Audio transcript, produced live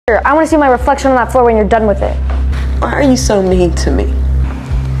I want to see my reflection on that floor when you're done with it. Why are you so mean to me?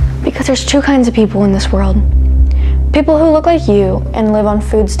 Because there's two kinds of people in this world. People who look like you and live on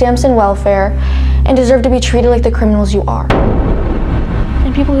food stamps and welfare and deserve to be treated like the criminals you are.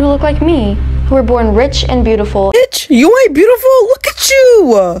 And people who look like me, who were born rich and beautiful. Bitch, you ain't beautiful? Look at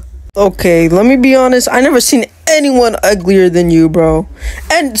you! Okay, let me be honest. I never seen anyone uglier than you, bro.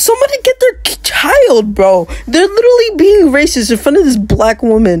 And somebody get their child, bro. They're literally being racist in front of this black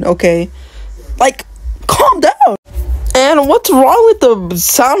woman, okay? Like, calm down. And what's wrong with the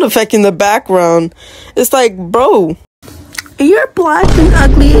sound effect in the background? It's like, bro, you're black and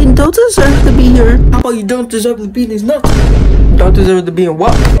ugly and don't deserve to be here. How about you don't deserve to be in these nuts? Don't deserve to be in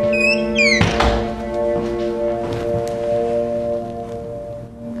what?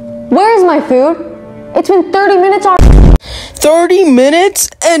 Where is my food? It's been 30 minutes already. 30 minutes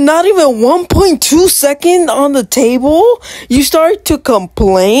and not even 1.2 seconds on the table? You start to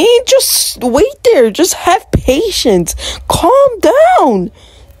complain? Just wait there. Just have patience. Calm down.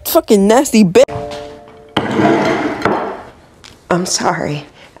 Fucking nasty bitch. I'm sorry.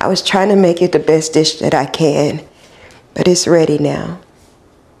 I was trying to make it the best dish that I can, but it's ready now.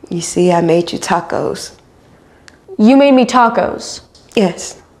 You see, I made you tacos. You made me tacos.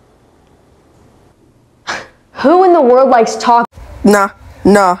 Yes. Who in the world likes tacos? Nah.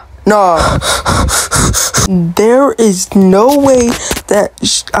 There is no way that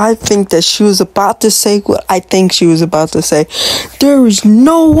I think that she was about to say what I think she was about to say. There is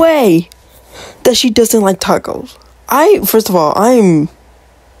no way that she doesn't like tacos. First of all, I'm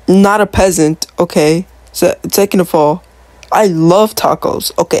not a peasant, okay? So, second of all, I love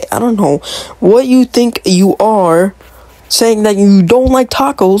tacos, okay? I don't know what you think you are saying that you don't like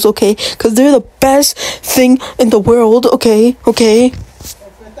tacos, okay? Because they're the best thing in the world, okay?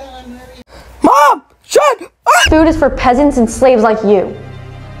 Mom! Shut up! Food is for peasants and slaves like you.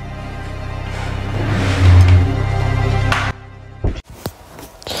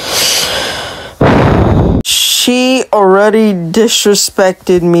 She already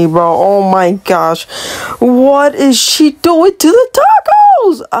disrespected me, bro. Oh my gosh. What is she doing to the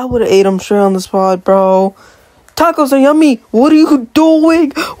tacos? I would have ate them straight on the spot, bro. Tacos are yummy. What are you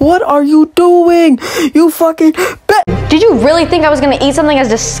doing? What are you doing? You fucking Did you really think I was gonna eat something as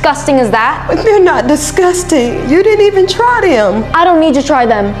disgusting as that? But they're not disgusting. You didn't even try them. I don't need to try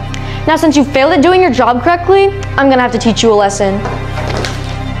them. Now, since you failed at doing your job correctly, I'm gonna have to teach you a lesson.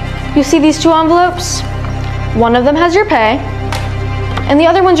 You see these two envelopes? One of them has your pay, and the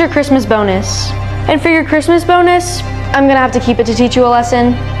other one's your Christmas bonus. And for your Christmas bonus, I'm gonna have to keep it to teach you a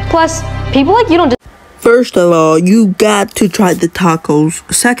lesson. Plus, people like you don't. First of all, you got to try the tacos.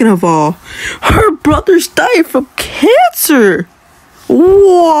 Second of all, her brother's dying from cancer.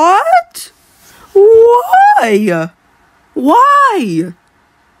 What? Why? Why?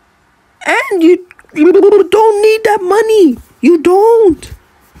 And you don't need that money. You don't.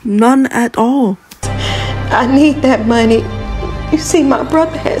 None at all. I need that money. You see, my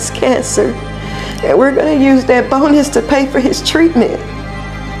brother has cancer, and we're gonna use that bonus to pay for his treatment.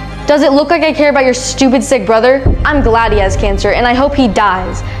 Does it look like I care about your stupid sick brother? I'm glad he has cancer, and I hope he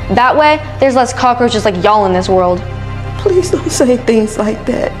dies. That way, there's less cockroaches like y'all in this world. Please don't say things like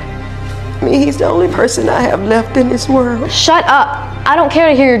that. I mean, he's the only person I have left in this world. Shut up. I don't care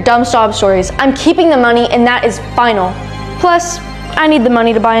to hear your dumb sob stories. I'm keeping the money, and that is final. Plus, I need the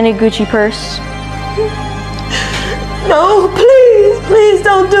money to buy a new Gucci purse. No, please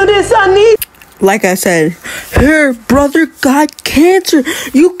don't do this. I need. Like I said, her brother got cancer.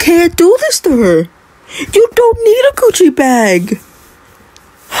 You can't do this to her. You don't need a Gucci bag.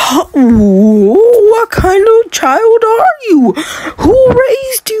 What kind of child are you? Who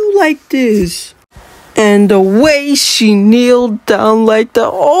raised you like this? And the way she kneeled down like that,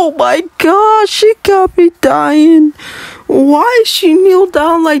 oh my gosh, she got me dying. Why she kneel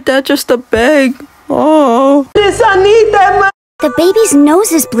down like that just to beg? Oh. This, I need that money. The baby's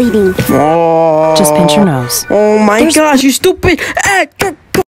nose is bleeding. Oh. Just pinch your nose. Oh my gosh, you stupid.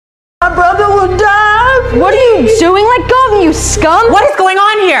 My brother will die. What are you doing? Let go of me, you scum! What is going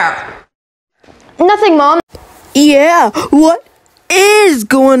on here? Nothing, Mom. Yeah, what is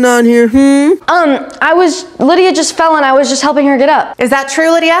going on here, Lydia just fell and I was just helping her get up. Is that true,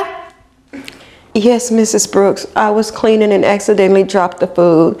 Lydia? Yes, Mrs. Brooks. I was cleaning and accidentally dropped the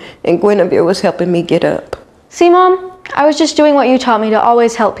food, and Guinevere was helping me get up. See, Mom? I was just doing what you taught me to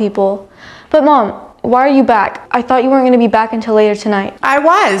always help people. But Mom, why are you back? I thought you weren't going to be back until later tonight. I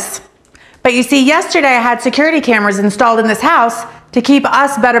was. But you see, yesterday I had security cameras installed in this house to keep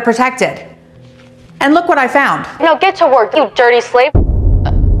us better protected. And look what I found. No, get to work, you dirty slave.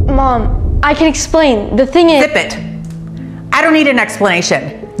 Mom, I can explain. The thing is... Zip it. I don't need an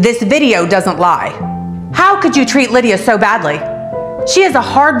explanation. This video doesn't lie. How could you treat Lydia so badly? She is a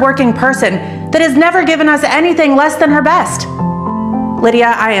hard-working person that has never given us anything less than her best.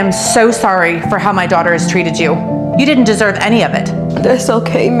 Lydia, I am so sorry for how my daughter has treated you. You didn't deserve any of it. That's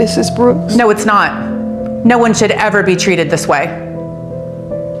okay, Mrs. Brooks. No, it's not. No one should ever be treated this way.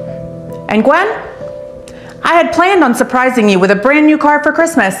 And Gwen, I had planned on surprising you with a brand new car for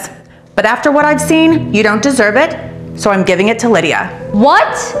Christmas, but after what I've seen, you don't deserve it, so I'm giving it to Lydia.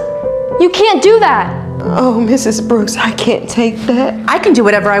 What? You can't do that. Oh, Mrs. Brooks, I can't take that. I can do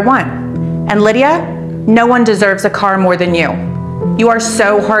whatever I want. And Lydia, no one deserves a car more than you. You are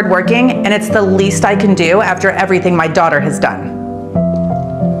so hardworking, and it's the least I can do after everything my daughter has done.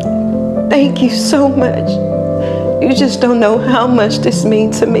 Thank you so much. You just don't know how much this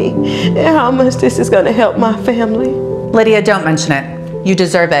means to me and how much this is going to help my family. Lydia, don't mention it. You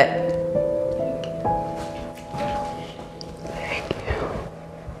deserve it.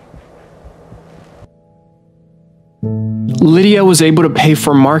 Lydia was able to pay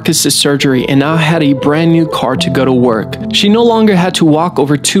for Marcus's surgery and now had a brand new car to go to work. She no longer had to walk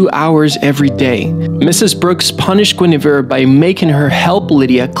over 2 hours every day. Mrs. Brooks punished Guinevere by making her help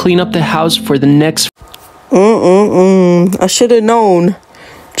Lydia clean up the house for the next. I should have known.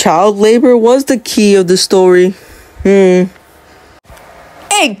 Child labor was the key of the story. Hey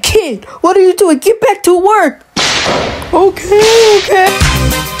kid, what are you doing? Get back to work. Okay.